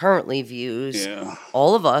Scientology currently views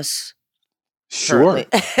all of us, Sure.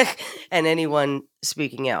 and anyone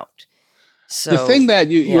speaking out. So the thing that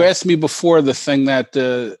you asked me before, the thing that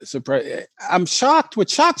surprised, I'm shocked. What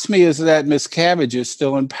shocks me is that Miscavige is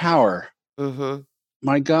still in power. Mm-hmm.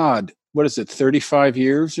 My God, what is it, 35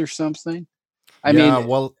 years or something? I Yeah, mean,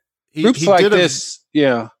 well, groups like this,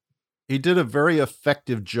 he did a very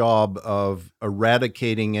effective job of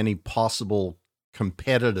eradicating any possible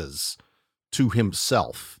competitors to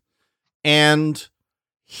himself. And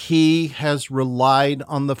he has relied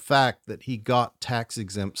on the fact that he got tax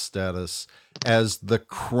exempt status as the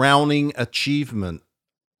crowning achievement,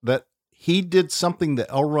 that he did something that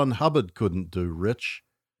L. Ron Hubbard couldn't do, Rich.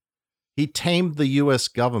 He tamed the U.S.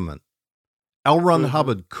 government. L. Ron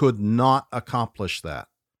Hubbard could not accomplish that.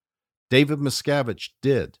 David Miscavige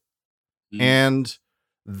did. And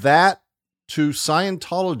that, to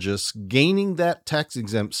Scientologists, gaining that tax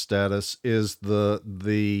exempt status is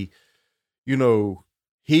the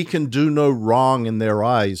he can do no wrong in their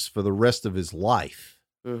eyes for the rest of his life.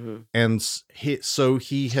 Mm-hmm. And so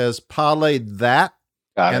he has parlayed that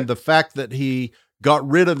and the fact that he got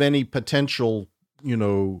rid of any potential,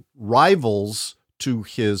 rivals to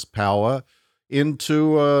his power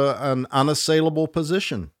into an unassailable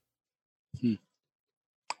position.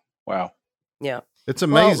 Wow. Yeah. It's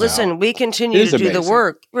amazing. Well, listen, we continue to do amazing. the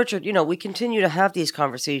work. Richard, we continue to have these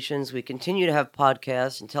conversations. We continue to have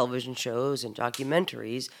podcasts and television shows and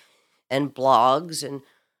documentaries and blogs, and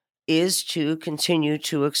is to continue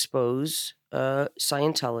to expose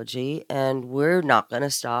Scientology, and we're not going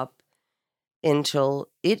to stop until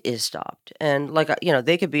it is stopped. And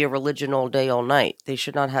they could be a religion all day, all night. They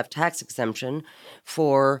should not have tax exemption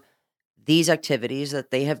for these activities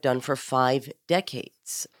that they have done for 5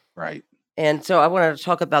 decades. Right. And so I wanted to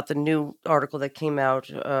talk about the new article that came out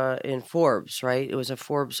in Forbes, right? It was a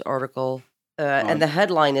Forbes article. And the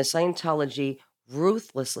headline is Scientology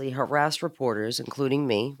ruthlessly harassed reporters, including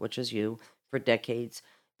me, which is you, for decades.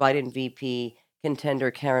 Biden VP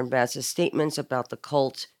contender Karen Bass's statements about the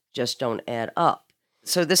cult just don't add up.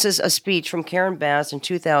 So this is a speech from Karen Bass in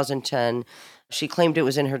 2010. She claimed it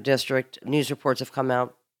was in her district. News reports have come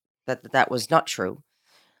out that was not true.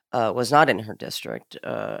 Was not in her district.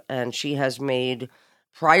 And she has made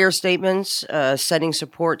prior statements setting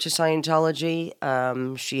support to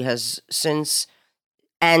Scientology. She has since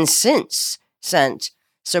sent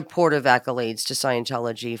supportive accolades to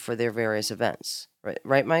Scientology for their various events.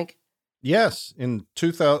 Right, Mike? Yes. In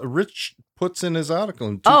 2000, Rich puts in his article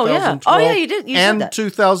in Oh, 2012 yeah. Oh, yeah, you did. You said and that.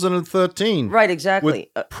 2013. Right,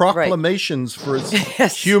 exactly. With proclamations for its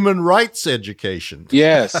Yes. human rights education.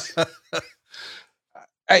 Yes.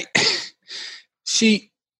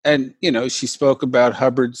 She spoke about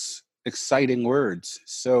Hubbard's exciting words.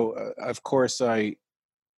 So, of course, I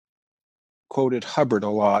quoted Hubbard a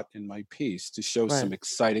lot in my piece to show some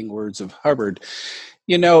exciting words of Hubbard.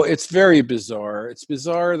 It's very bizarre. It's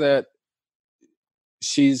bizarre that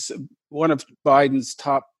she's one of Biden's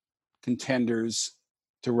top contenders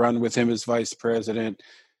to run with him as vice president.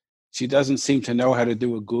 She doesn't seem to know how to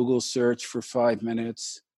do a Google search for 5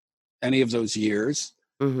 minutes any of those years.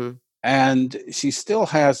 Mm-hmm. And she still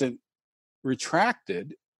hasn't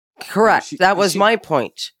retracted. Correct. That was my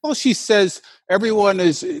point. Well, she says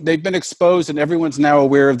they've been exposed and everyone's now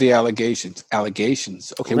aware of the allegations.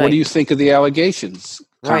 Okay, what do you think of the allegations,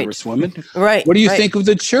 Congresswoman? Right. What do you think of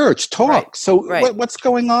the church? Talk. Right. So what's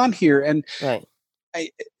going on here? And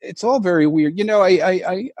it's all very weird.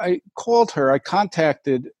 I called her. I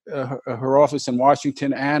contacted her office in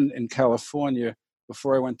Washington and in California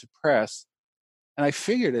before I went to press. And I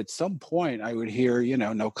figured at some point I would hear,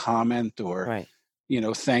 no comment or,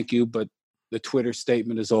 thank you, but the Twitter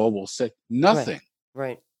statement is all we'll say. Nothing.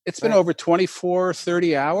 Right. It's been over 24,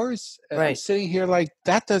 30 hours. And I'm sitting here like,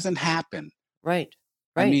 that doesn't happen. Right.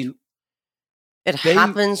 I mean, it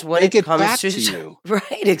happens when it comes back to you. Right,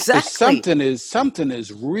 exactly. Something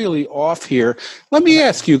is really off here. Let me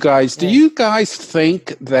ask you guys, do you guys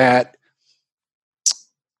think that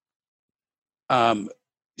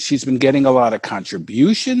she's been getting a lot of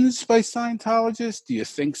contributions by Scientologists? Do you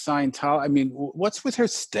think Scientology? I mean, what's with her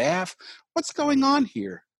staff? What's going on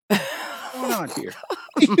here? What's going on here?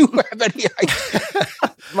 Do you have any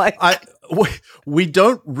idea? We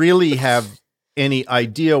don't really have any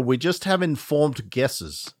idea. We just have informed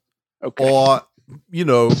guesses. Okay. Or,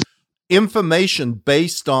 information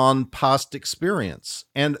based on past experience.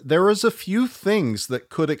 And there is a few things that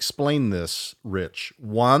could explain this, Rich.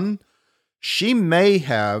 One, she may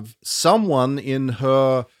have someone in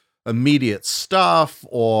her immediate staff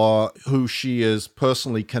or who she is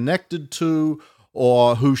personally connected to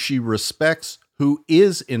or who she respects who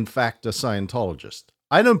is in fact a Scientologist.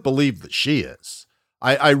 I don't believe that she is.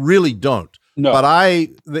 I really don't. No.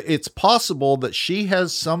 But it's possible that she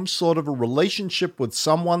has some sort of a relationship with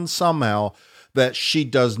someone somehow that she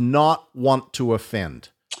does not want to offend.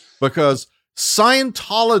 Because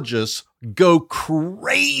Scientologists go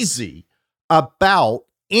crazy about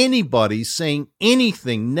anybody saying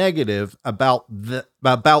anything negative about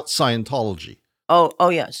Scientology. Oh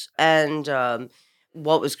yes. And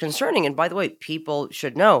what was concerning, and by the way, people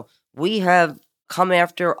should know, we have come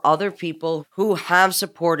after other people who have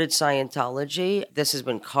supported Scientology. This has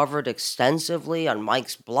been covered extensively on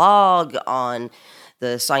Mike's blog, on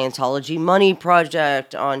the Scientology Money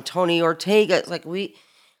Project, on Tony Ortega. It's like and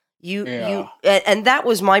that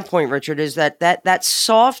was my point, Richard, is that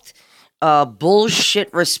soft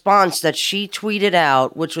bullshit response that she tweeted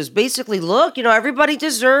out, which was basically, look, everybody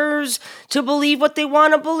deserves to believe what they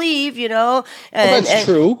want to believe, And, well, that's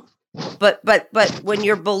true. But when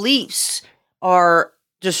your beliefs are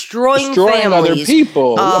destroying other families,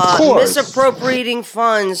 people, of course, misappropriating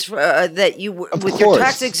funds that you with your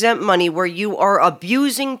tax exempt money, where you are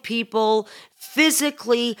abusing people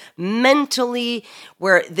physically, mentally,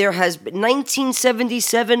 where there has been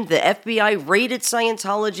 1977, the FBI raided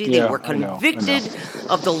Scientology. They were convicted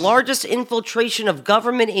of the largest infiltration of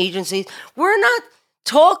government agencies. We're not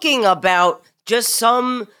talking about just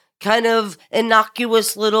some kind of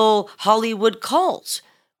innocuous little Hollywood cult.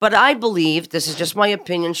 But I believe, this is just my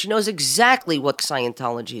opinion, she knows exactly what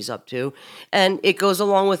Scientology is up to. And it goes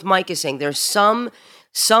along with Mike is saying, there's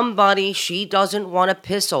somebody she doesn't want to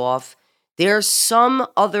piss off. There's some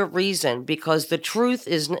other reason, because the truth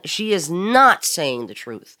is, she is not saying the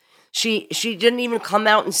truth. She didn't even come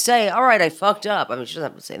out and say, all right, I fucked up. I mean, she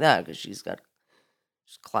doesn't have to say that because she's got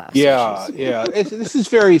class. Yeah. This is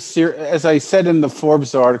very serious. As I said in the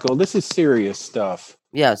Forbes article, this is serious stuff.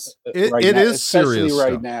 Yes. It is serious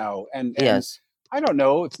right stuff. now. And yes. I don't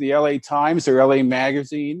know, it's the LA Times or LA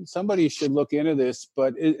Magazine. Somebody should look into this,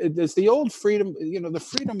 but it's the old Freedom, the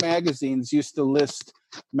Freedom magazines used to list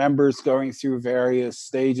members going through various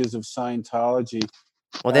stages of Scientology.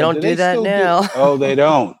 Well, they don't do that now. Oh, they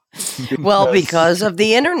don't. Well, because of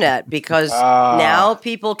the internet, because now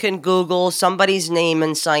people can Google somebody's name in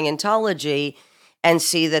Scientology and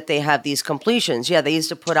see that they have these completions. Yeah, they used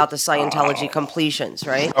to put out the Scientology completions,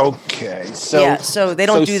 right? Okay. So they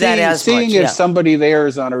don't do that as much. Seeing if somebody there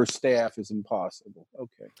is on her staff is impossible.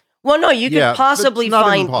 Okay. Well, no, you could possibly it's not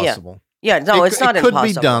find impossible. Yeah, no, it's not impossible. It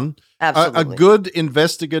could be done. Absolutely. A good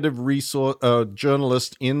investigative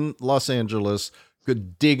journalist in Los Angeles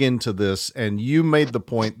could dig into this, and you made the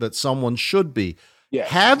point that someone should be. Yes.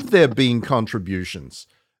 Have there been contributions?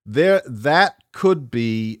 That could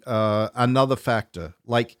be another factor.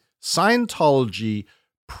 Like Scientology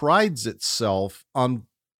prides itself on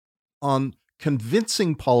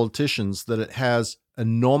convincing politicians that it has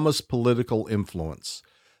enormous political influence,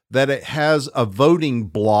 that it has a voting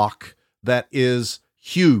bloc that is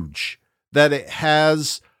huge, that it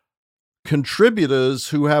has contributors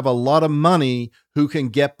who have a lot of money who can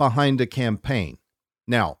get behind a campaign.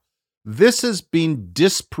 Now, this has been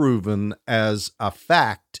disproven as a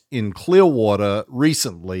fact in Clearwater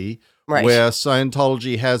recently, right, where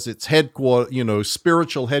Scientology has its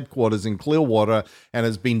spiritual headquarters in Clearwater and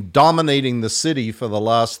has been dominating the city for the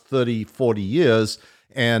last 30, 40 years.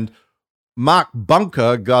 And Mark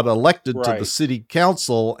Bunker got elected to the city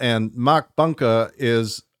council, and Mark Bunker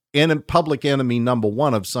is public enemy number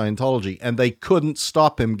one of Scientology, and they couldn't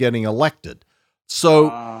stop him getting elected.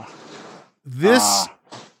 So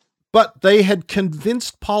but they had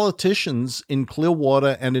convinced politicians in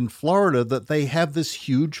Clearwater and in Florida that they have this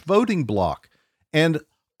huge voting bloc. And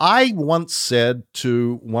I once said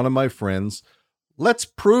to one of my friends, let's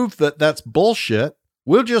prove that that's bullshit.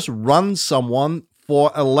 We'll just run someone for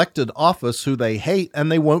elected office who they hate, and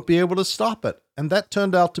they won't be able to stop it. And that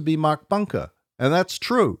turned out to be Mark Bunker. And that's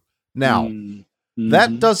true. Now,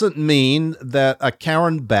 that doesn't mean that a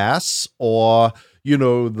Karen Bass or,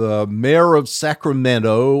 the mayor of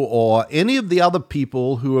Sacramento or any of the other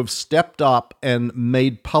people who have stepped up and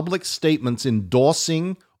made public statements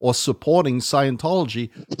endorsing or supporting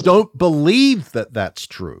Scientology don't believe that that's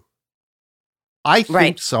true. I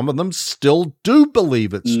think some of them still do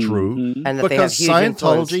believe it's true, and that because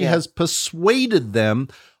Scientology has persuaded them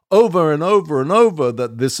over and over and over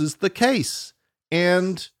that this is the case.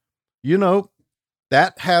 And,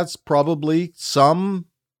 that has probably some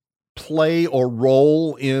play or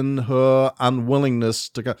role in her unwillingness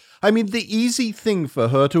to go. I mean, the easy thing for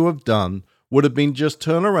her to have done would have been just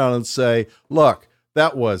turn around and say, look,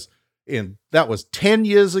 that was 10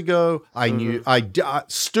 years ago. I knew,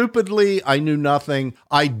 stupidly, I knew nothing.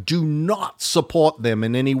 I do not support them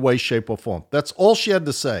in any way, shape, or form. That's all she had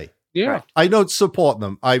to say. Yeah. I don't support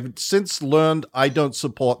them. I've since learned I don't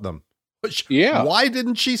support them. Yeah. Why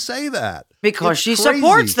didn't she say that? Because she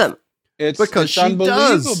supports them. It's she unbelievable.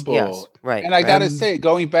 does. Yes, right. And I got to say,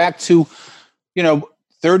 going back to,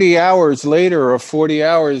 30 hours later or 40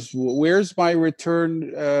 hours, where's my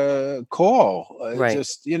return call? Right.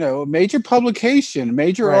 Just, major publication,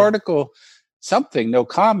 major article, something, no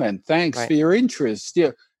comment. Thanks for your interest.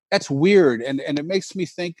 Yeah, that's weird. And it makes me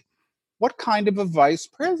think, what kind of a vice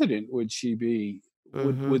president would she be?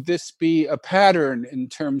 Would this be a pattern in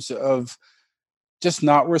terms of just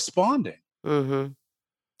not responding?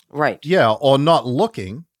 Right. Yeah, or not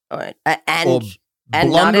looking. All right. Or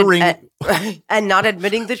blundering. And not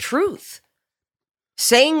admitting the truth.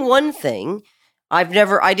 Saying one thing, I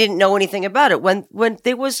didn't know anything about it. When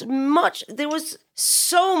there was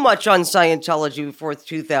so much on Scientology before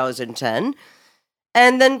 2010.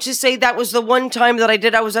 And then to say that was the one time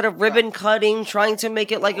that I was at a ribbon cutting, trying to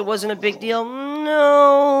make it like it wasn't a big deal.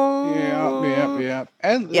 No. Yeah.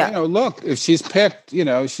 And, look, if she's picked,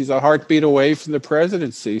 she's a heartbeat away from the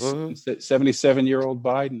presidency, 77-year-old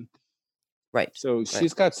Biden. Right. So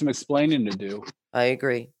she's got some explaining to do. I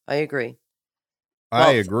agree. I agree.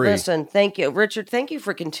 Listen, thank you, Richard. Thank you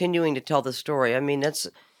for continuing to tell the story. I mean, that's,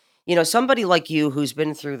 somebody like you who's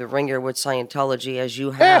been through the ringer with Scientology as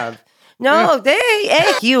you have.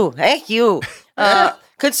 Thank you.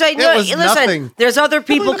 Could say no. Listen, nothing. There's other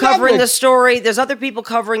people covering the story.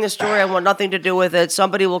 I want nothing to do with it.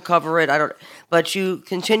 Somebody will cover it. But you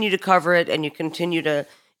continue to cover it, and you continue to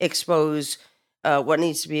expose what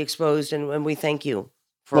needs to be exposed, and we thank you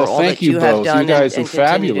for all that you have done. You guys and are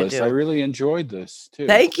fabulous. I really enjoyed this too.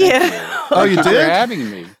 Thank you. Oh, you Thank did? for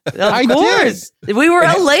having me. Of course, we were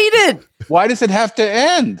elated. Why does it have to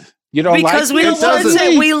end? You don't because like we me? don't want to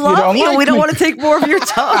say we love you. Like we don't me. want to take more of your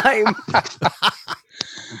time.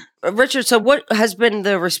 Richard, so what has been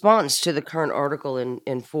the response to the current article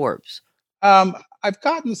in Forbes? I've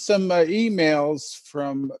gotten some emails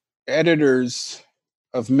from editors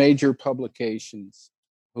of major publications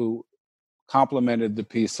who complimented the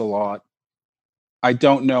piece a lot. I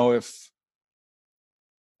don't know if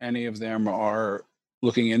any of them are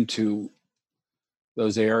looking into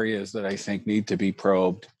those areas that I think need to be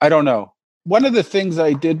probed. I don't know. One of the things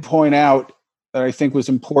I did point out that I think was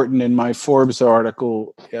important in my Forbes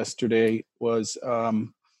article yesterday was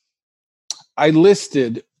I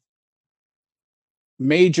listed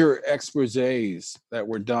major exposés that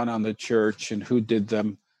were done on the church and who did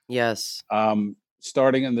them. Yes.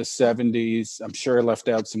 Starting in the 70s. I'm sure I left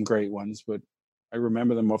out some great ones, but I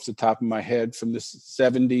remember them off the top of my head from the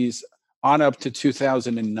 70s on up to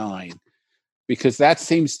 2009. Because that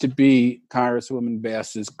seems to be Congresswoman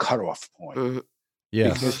Bass's cutoff point. Mm-hmm.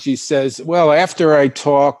 Yes. Because she says, well, after I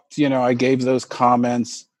talked, I gave those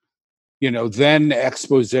comments, then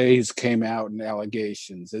exposés came out and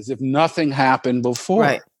allegations as if nothing happened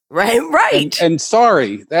before. Right. And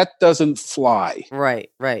sorry, that doesn't fly. Right.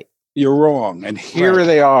 You're wrong. And here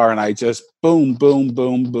they are. And I just boom, boom,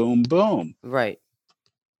 boom, boom, boom. Right.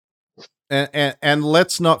 And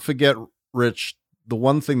let's not forget, Rich, the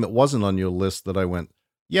one thing that wasn't on your list that I went,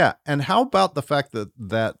 yeah. And how about the fact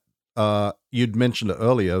that you'd mentioned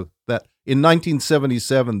earlier that in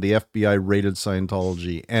 1977, the FBI raided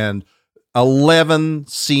Scientology and 11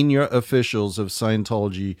 senior officials of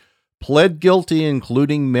Scientology pled guilty,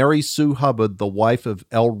 including Mary Sue Hubbard, the wife of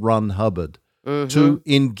L. Ron Hubbard, to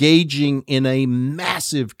engaging in a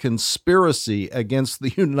massive conspiracy against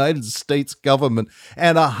the United States government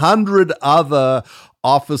and 100 other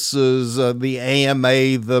officers, the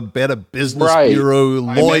AMA, the Better Business Bureau,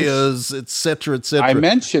 lawyers, et cetera, et cetera. I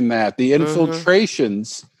mentioned that. The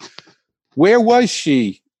infiltrations. Where was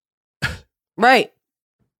she? Right.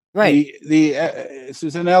 This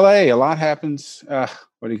was in L.A. A lot happens. What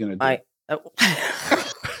are you going to do?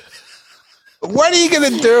 What are you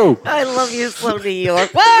going to do? I love you so, New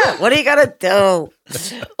York. What are you going to do?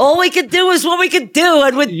 All we can do is what we can do,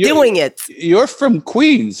 and we're doing it. You're from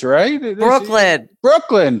Queens, right?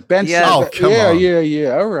 Brooklyn. Ben. Yes. Oh, come on.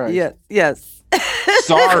 Yeah. All right. Yes.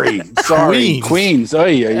 Sorry. Queens. Oh,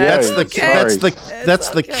 yeah. That's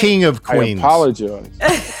the king of Queens. I apologize.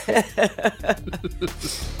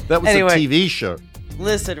 That was a TV show.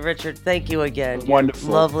 Listen, Richard, thank you again. Wonderful.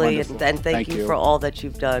 You're lovely. Wonderful. And thank you for all that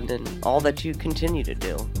you've done and all that you continue to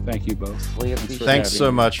do. Thank you both. We appreciate it. Thanks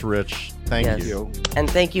so much, Rich. Thank you. And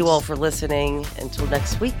thank you all for listening. Until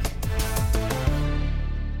next week.